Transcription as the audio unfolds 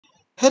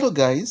Hello,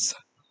 guys.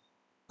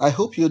 I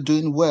hope you're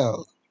doing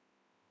well.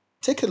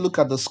 Take a look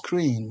at the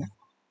screen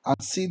and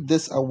see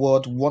this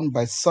award won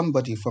by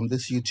somebody from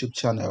this YouTube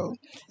channel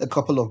a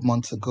couple of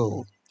months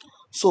ago.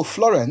 So,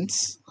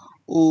 Florence,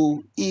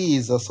 who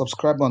is a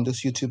subscriber on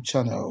this YouTube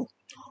channel,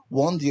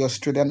 won the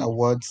Australian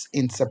Awards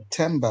in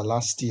September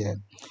last year,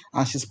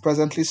 and she's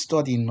presently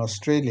studying in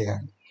Australia.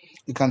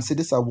 You can see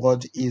this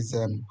award is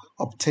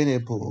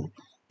obtainable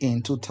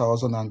in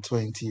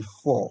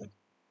 2024.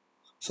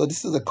 So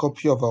this is a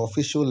copy of our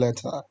official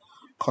letter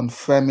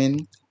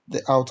confirming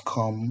the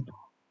outcome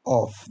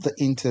of the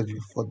interview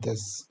for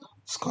this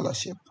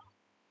scholarship.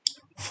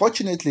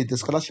 Fortunately, the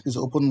scholarship is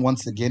open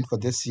once again for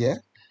this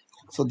year.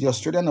 So the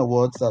Australian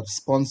Awards have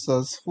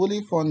sponsors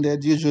fully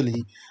funded,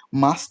 usually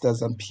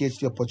masters and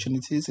PhD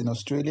opportunities in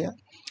Australia.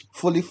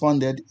 Fully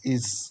funded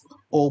is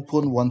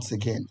open once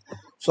again.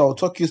 So I'll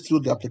talk you through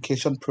the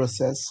application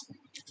process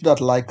so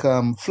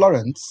that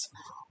Florence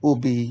will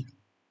be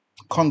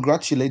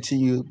congratulating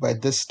you by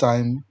this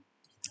time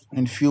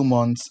in few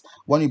months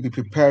when you'll be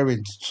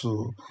preparing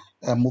to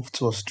move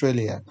to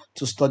Australia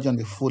to study on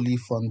a fully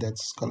funded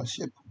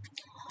scholarship.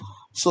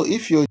 So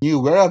if you're new,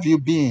 where have you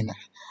been?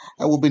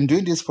 We've been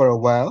doing this for a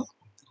while.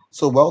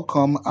 So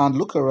welcome and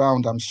look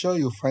around. I'm sure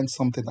you'll find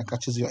something that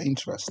catches your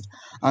interest.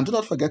 And do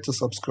not forget to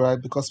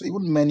subscribe because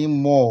even many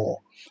more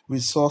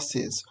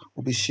resources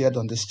will be shared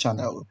on this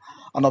channel.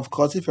 And of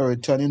course, if you're a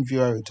returning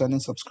viewer, returning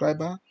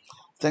subscriber,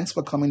 thanks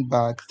for coming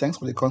back. Thanks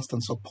for the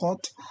constant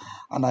support.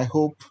 And I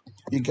hope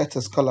you get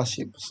a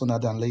scholarship sooner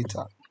than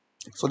later.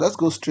 So let's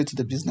go straight to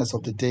the business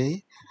of the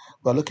day.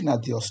 We're looking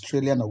at the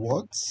Australian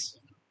Awards.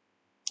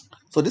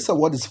 So this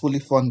award is fully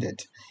funded.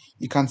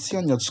 You can see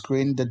on your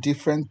screen the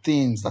different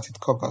things that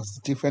it covers,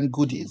 different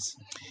goodies,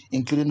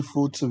 including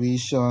food,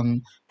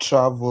 tuition,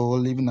 travel,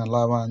 living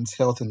allowance,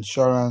 health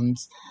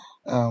insurance,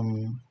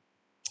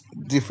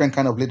 different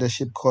kind of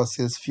leadership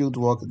courses, field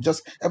work,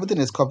 just everything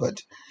is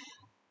covered.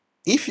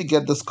 If you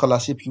get the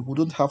scholarship, you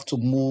wouldn't have to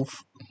move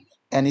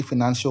any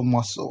financial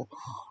muscle.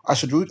 I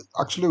should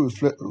actually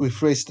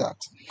rephrase that.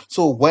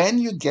 So when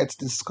you get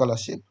this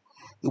scholarship,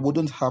 you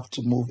wouldn't have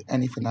to move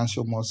any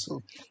financial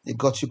muscle. It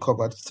got you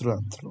covered through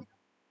and through.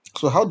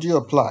 So how do you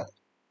apply?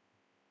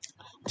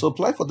 To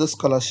apply for this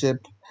scholarship,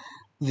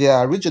 there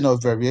are regional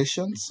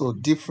variations. So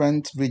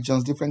different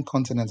regions, different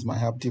continents might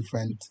have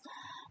different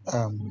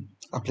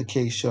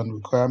application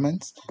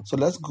requirements. So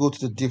let's go to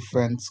the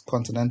different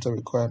continental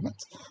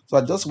requirements. So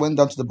I just went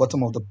down to the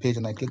bottom of the page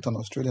and I clicked on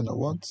Australian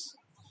Awards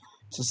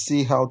to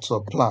see how to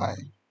apply.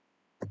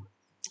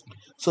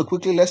 So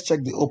quickly, let's check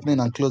the opening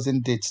and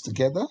closing dates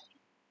together.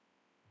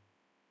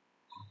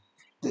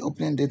 The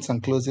opening dates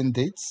and closing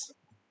dates.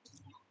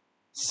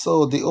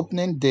 So the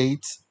opening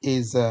date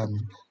is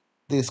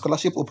the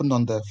scholarship opened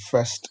on the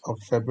 1st of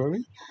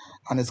February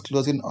and it's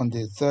closing on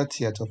the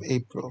 30th of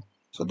April.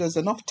 So there's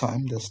enough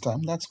time, there's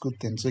time, that's a good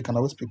thing. So you can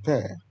always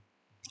prepare.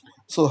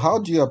 So how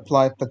do you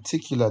apply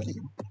particularly?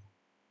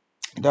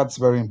 That's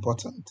very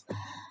important.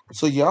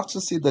 So you have to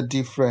see the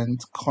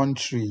different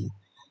country,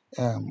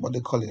 what they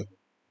call it,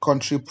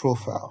 country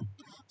profile.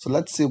 So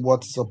let's see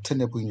what is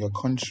obtainable in your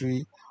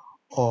country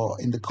or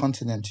in the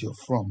continent you're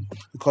from,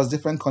 because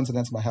different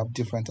continents might have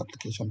different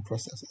application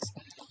processes.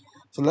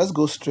 So let's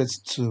go straight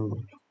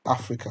to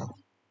Africa,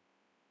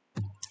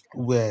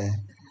 where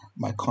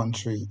my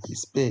country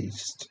is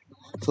based.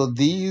 So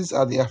these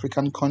are the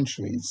African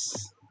countries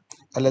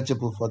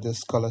eligible for this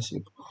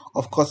scholarship.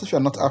 Of course, if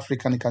you're not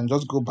African, you can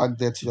just go back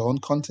there to your own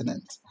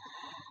continent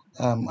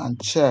and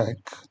check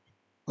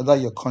whether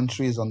your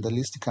country is on the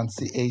list. You can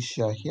see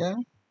Asia here.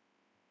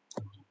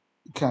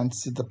 You can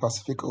see the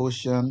Pacific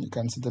Ocean. You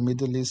can see the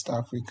Middle East,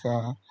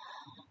 Africa,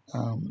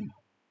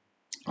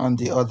 and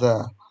the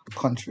other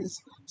countries.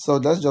 So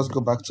let's just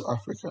go back to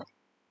Africa.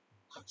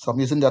 So I'm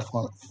using that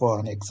for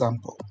an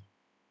example.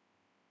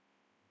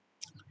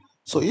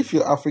 So if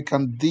you're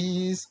African,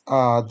 these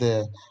are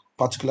the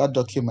particular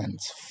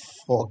documents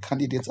for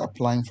candidates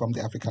applying from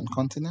the African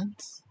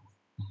continent.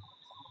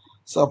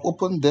 So I've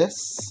opened this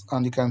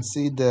and you can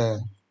see the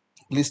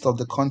list of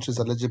the countries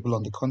eligible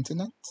on the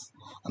continent.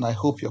 And I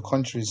hope your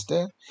country is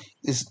there.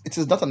 It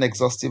is not an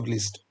exhaustive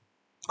list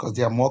because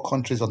there are more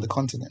countries on the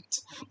continent.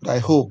 But I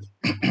hope,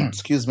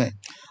 excuse me,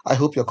 I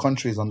hope your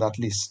country is on that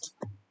list.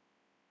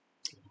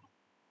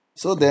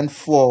 So then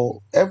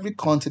for every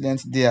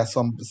continent, there are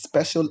some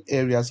special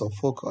areas of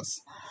focus.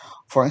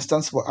 For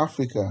instance, for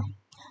Africa,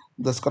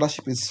 the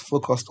scholarship is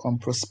focused on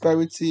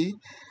prosperity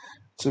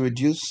to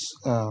reduce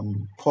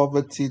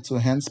poverty to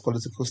enhance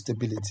political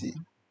stability.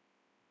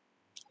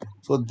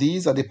 So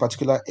these are the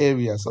particular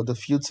areas or the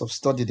fields of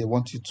study they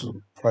want you to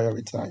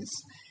prioritize.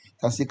 You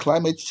can see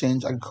climate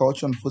change,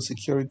 agriculture and food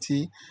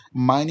security,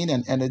 mining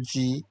and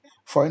energy,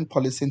 foreign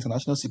policy,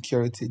 international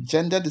security,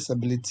 gender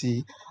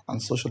disability,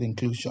 and social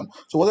inclusion.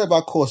 So whatever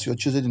course you're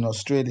choosing in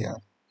Australia,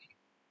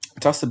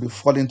 it has to be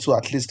fall into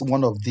at least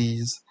one of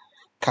these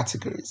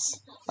categories.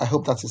 I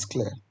hope that is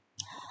clear.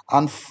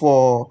 And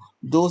for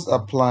those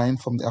applying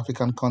from the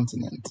African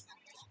continent,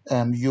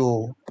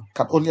 you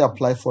can only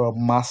apply for a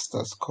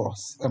master's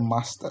course, a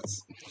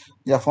master's.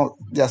 There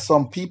are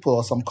some people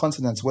or some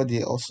continents where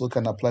they also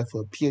can apply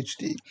for a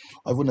PhD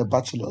or even a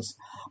bachelor's.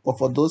 But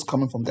for those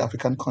coming from the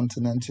African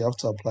continent, you have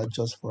to apply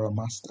just for a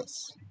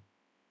master's.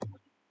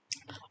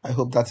 I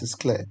hope that is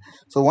clear.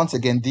 So once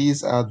again,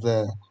 these are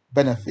the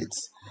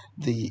benefits.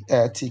 The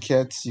air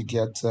tickets, you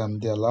get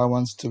the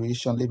allowance,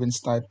 tuition, living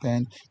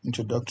stipend,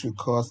 introductory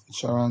course,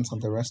 insurance,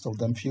 and the rest of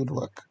them,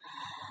 fieldwork,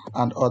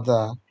 and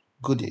other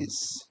goodies.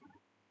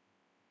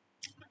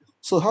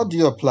 So how do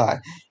you apply?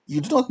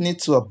 You do not need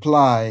to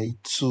apply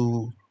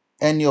to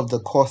any of the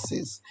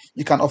courses.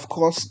 You can, of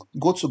course,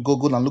 go to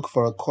Google and look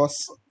for a course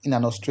in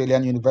an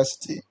Australian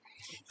university.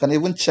 You can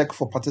even check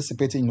for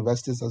participating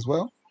universities as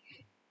well.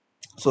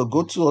 So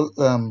go to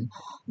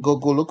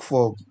Google, look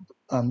for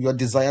your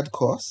desired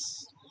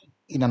course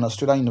in an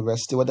Australian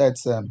university, whether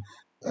it's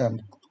um,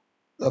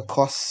 a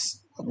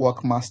course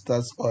work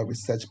masters or a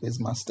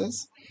research-based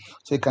masters.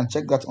 So you can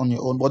check that on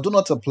your own, but do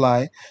not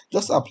apply.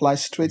 Just apply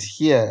straight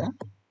here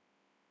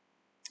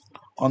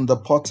on the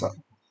portal.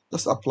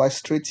 Just apply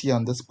straight here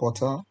on this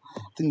portal.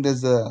 I think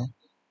there's a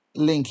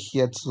link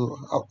here to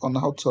on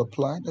how to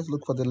apply. Let's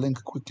look for the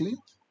link quickly.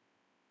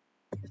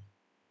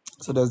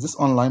 So there's this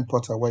online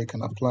portal where you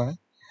can apply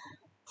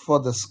for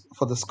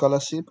the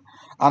scholarship,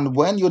 and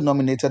when you're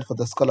nominated for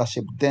the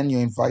scholarship, then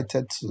you're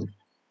invited to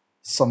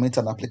submit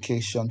an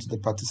application to the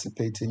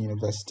participating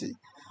university,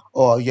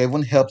 or you're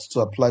even helped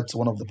to apply to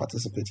one of the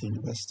participating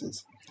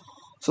universities.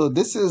 So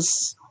this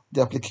is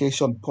the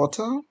application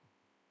portal.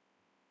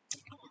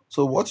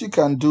 So what you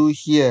can do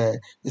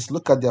here is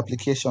look at the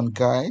application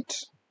guide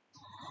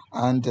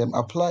and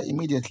apply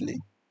immediately.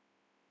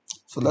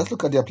 So let's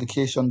look at the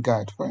application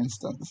guide, for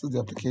instance. This is the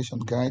application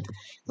guide.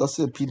 It's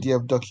also a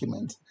PDF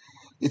document.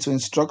 It will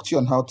instruct you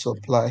on how to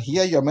apply.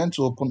 Here you're meant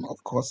to open, of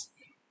course,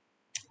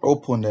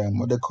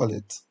 what they call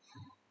it.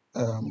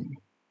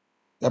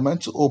 You're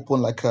meant to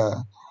open like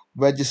a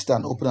register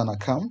and open an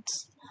account.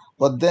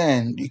 But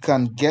then you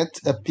can get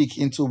a peek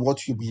into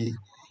what you'll be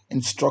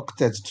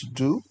instructed to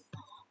do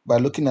by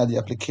looking at the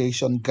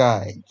application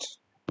guide.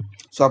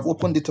 So I've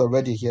opened it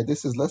already here.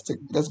 Let's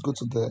go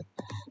to the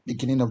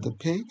beginning of the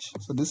page.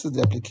 So this is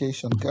the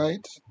application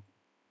guide.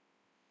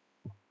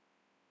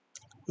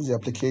 This is the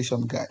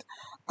application guide.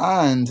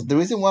 And the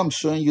reason why I'm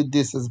showing you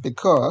this is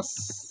because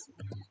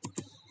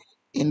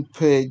in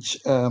page,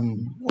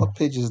 what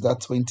page is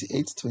that?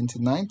 28,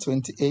 29,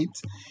 28,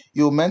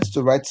 you're meant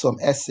to write some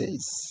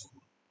essays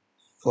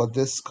for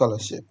this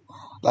scholarship.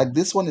 Like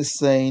this one is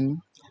saying,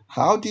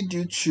 how did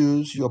you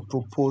choose your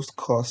proposed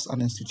course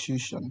and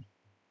institution?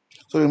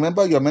 So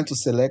remember, you're meant to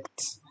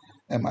select,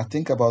 I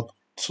think about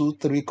 2,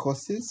 3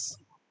 courses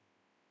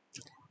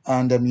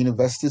and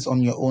universities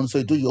on your own. So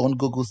you do your own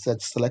Google search,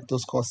 select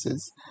those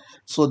courses.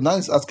 So now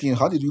it's asking you,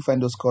 how did you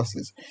find those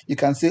courses? You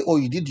can say, oh,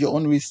 you did your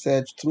own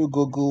research through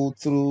Google,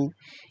 through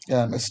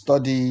a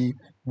study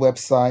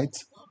website,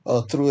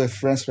 or through a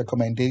friend's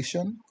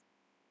recommendation.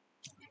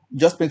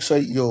 Just make sure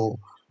you're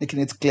making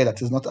it clear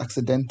that it's not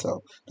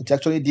accidental, that you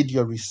actually did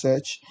your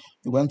research.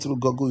 You went through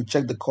Google, you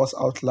checked the course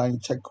outline, you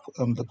checked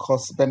the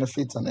course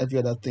benefits and every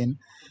other thing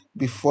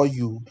before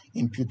you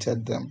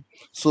imputed them.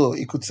 So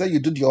you could say you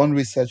did your own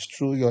research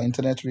through your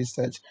internet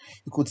research.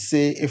 You could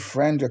say a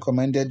friend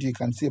recommended you. You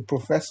can say a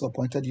professor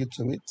pointed you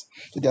to it.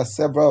 So there are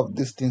several of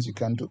these things you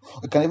can do.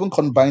 You can even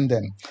combine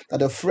them.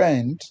 That a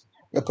friend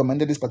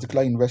recommended this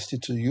particular university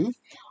to you,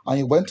 and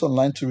you went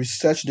online to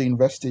research the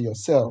university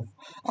yourself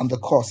and the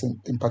course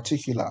in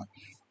particular,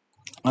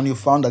 and you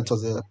found that it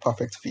was a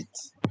perfect fit.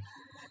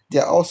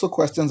 There are also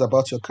questions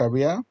about your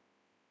career,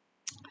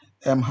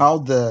 how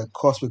the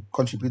course will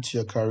contribute to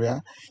your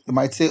career. You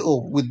might say,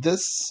 oh, with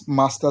this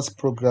master's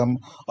program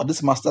or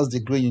this master's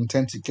degree you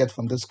intend to get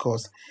from this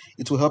course,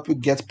 it will help you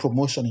get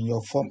promotion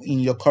in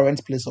your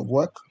current place of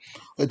work,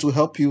 or it will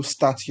help you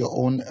start your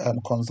own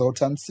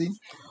consultancy,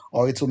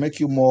 or it will make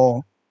you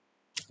more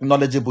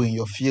knowledgeable in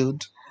your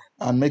field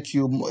and make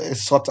you a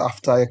sought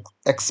after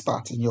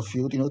expert in your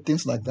field,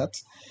 things like that.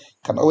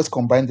 Can always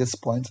combine this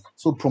point.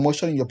 So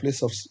promotion in your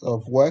place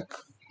of work,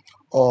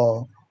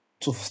 or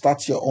to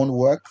start your own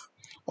work,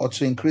 or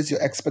to increase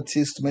your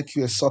expertise to make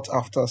you a sought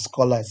after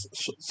scholar,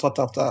 sought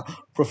after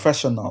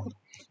professional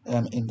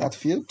in that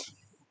field.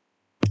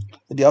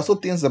 There are also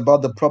things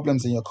about the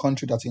problems in your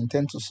country that you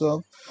intend to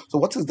solve. So,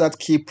 what is that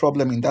key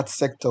problem in that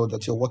sector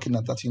that you're working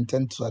at that you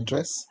intend to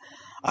address?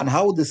 And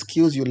how will the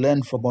skills you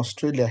learn from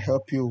Australia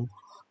help you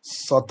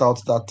sort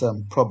out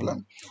that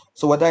problem?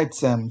 So, whether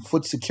it's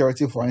food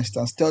security, for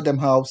instance, tell them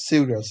how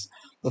serious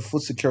the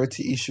food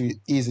security issue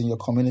is in your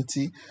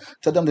community.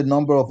 Tell them the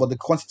number of or the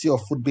quantity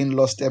of food being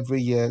lost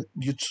every year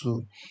due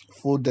to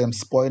food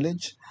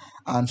spoilage,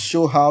 and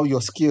show how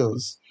your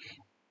skills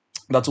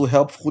that will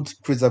help food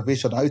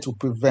preservation, how it will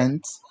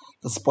prevent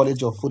the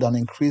spoilage of food and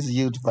increase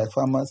yield by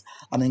farmers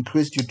and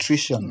increase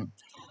nutrition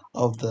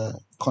of the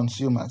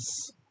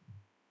consumers.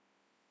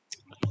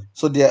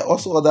 So there are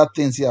also other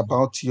things here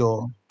about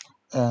your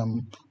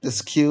the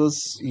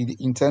skills you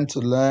intend to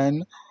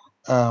learn,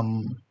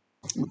 um,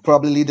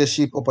 probably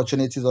leadership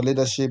opportunities or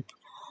leadership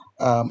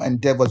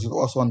endeavors you've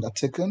also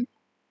undertaken.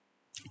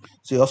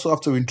 So you also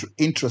have to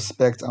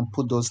introspect and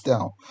put those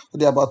down. So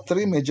there are about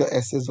 3 major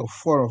essays or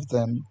 4 of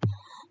them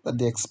that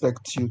they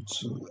expect you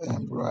to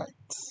write.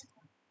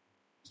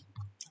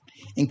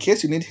 In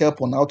case you need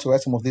help on how to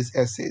write some of these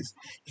essays,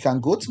 you can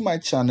go to my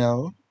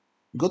channel,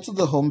 go to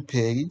the home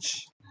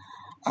page,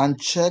 and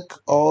check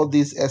all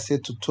these essay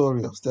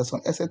tutorials. There's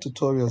some essay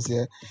tutorials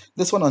here.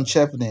 This one on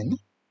Chevening.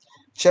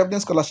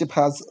 Chevening Scholarship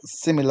has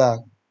similar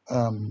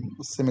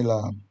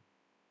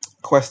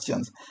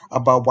questions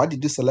about why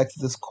did you select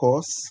this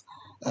course,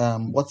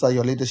 what are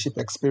your leadership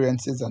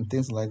experiences and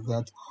things like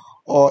that.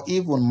 Or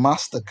even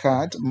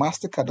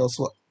MasterCard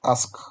also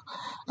ask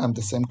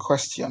the same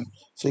question.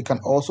 So you can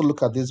also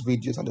look at these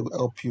videos and it will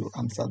help you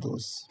answer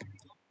those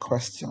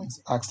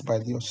questions asked by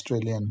the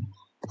Australian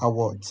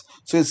awards.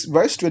 So it's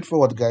very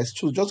straightforward, guys.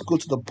 So just go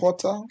to the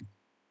portal,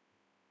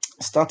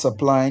 start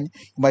applying.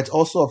 You might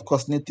also, of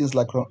course, need things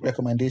like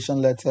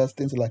recommendation letters,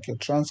 things like your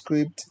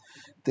transcript,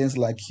 things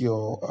like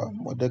your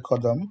what they call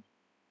them,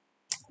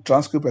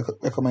 transcript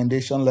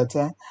recommendation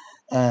letter,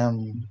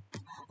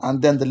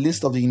 and then the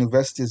list of the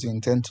universities you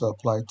intend to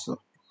apply to.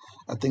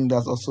 I think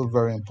that's also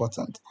very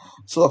important.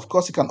 So, of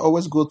course, you can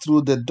always go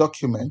through the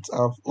documents.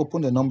 I've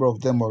opened a number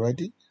of them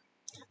already.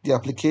 The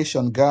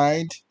application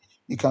guide.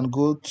 You can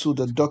go to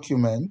the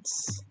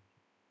documents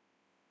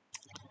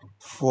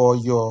for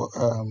your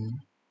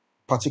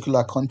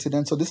particular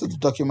continent. So this is the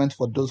document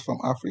for those from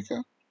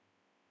Africa.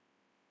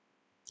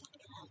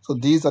 So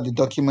these are the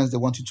documents they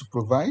want you to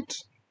provide,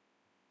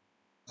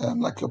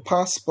 like your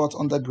passport,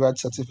 undergrad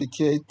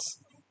certificate,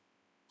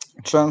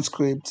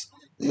 transcript,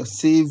 your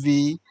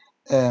CV,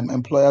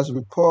 employer's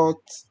report,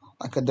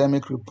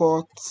 academic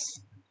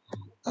reports.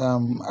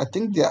 I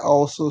think there are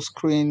also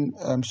screen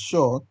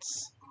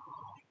shots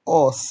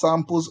or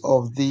samples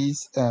of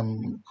these,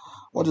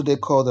 what do they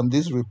call them,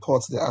 these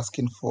reports they're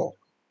asking for.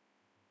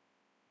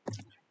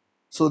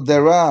 So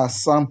there are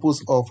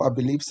samples of, I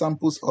believe,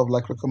 samples of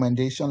like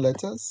recommendation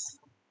letters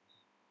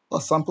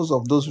or samples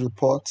of those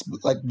reports,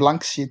 like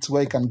blank sheets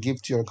where you can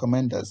give to your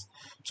recommenders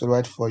to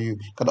write for you.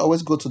 You can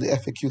always go to the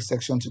FAQ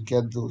section to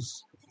get those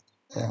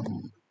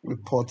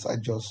reports I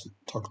just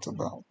talked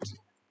about.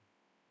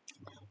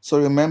 So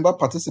remember,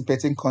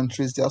 participating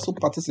countries, they are also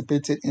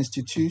participating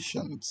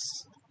institutions.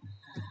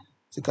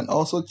 So you can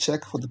also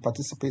check for the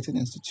participating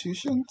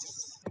institutions.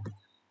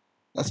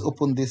 Let's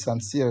open this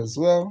and see as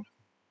well.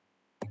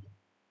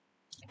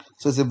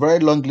 So it's a very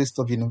long list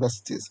of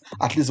universities.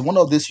 At least one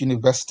of these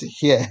universities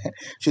here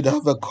should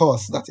have a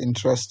course that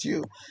interests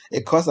you,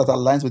 a course that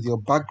aligns with your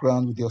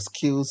background, with your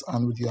skills,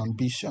 and with your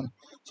ambition.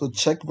 So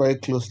check very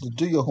closely,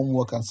 do your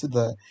homework, and see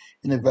the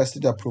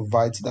university that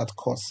provides that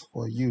course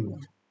for you.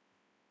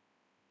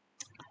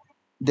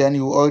 Then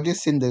you already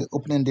seen the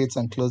opening dates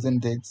and closing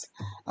dates,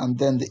 and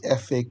then the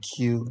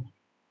FAQ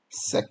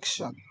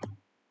section.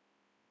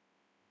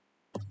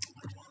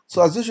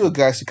 So as usual,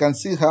 guys, you can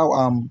see how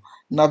I'm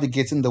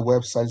navigating the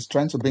website, it's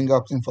trying to bring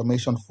up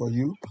information for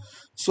you.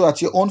 So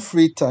at your own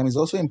free time, it's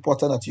also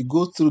important that you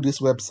go through this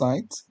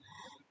website,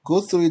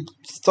 go through it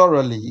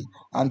thoroughly,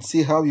 and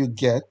see how you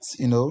get,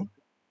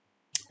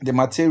 the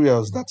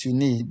materials that you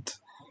need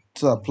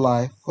to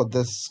apply for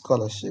this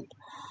scholarship.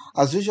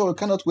 As usual, we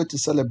cannot wait to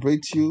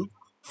celebrate you.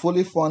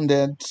 Fully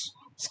funded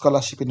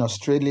scholarship in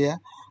Australia,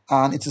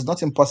 and it is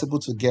not impossible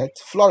to get.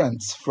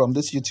 Florence from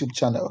this YouTube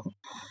channel,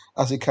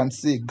 as you can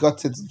see,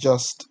 got it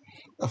just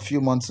a few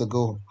months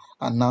ago,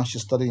 and now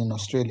she's studying in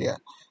Australia.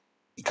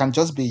 It can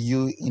just be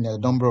you in a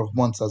number of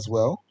months as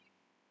well.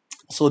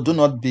 So do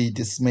not be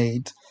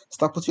dismayed.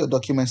 Start putting your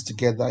documents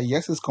together.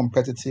 Yes, it's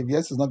competitive.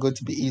 Yes, it's not going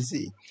to be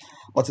easy,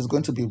 but it's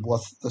going to be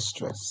worth the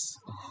stress.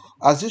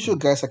 As usual,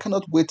 guys, I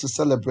cannot wait to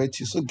celebrate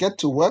you. So get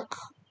to work.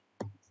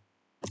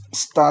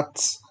 Start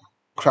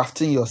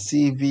crafting your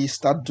CV.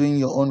 Start doing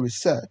your own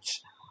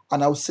research.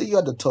 And I'll see you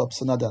at the top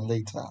sooner than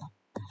later.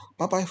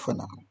 Bye-bye for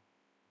now.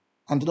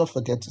 And do not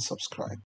forget to subscribe.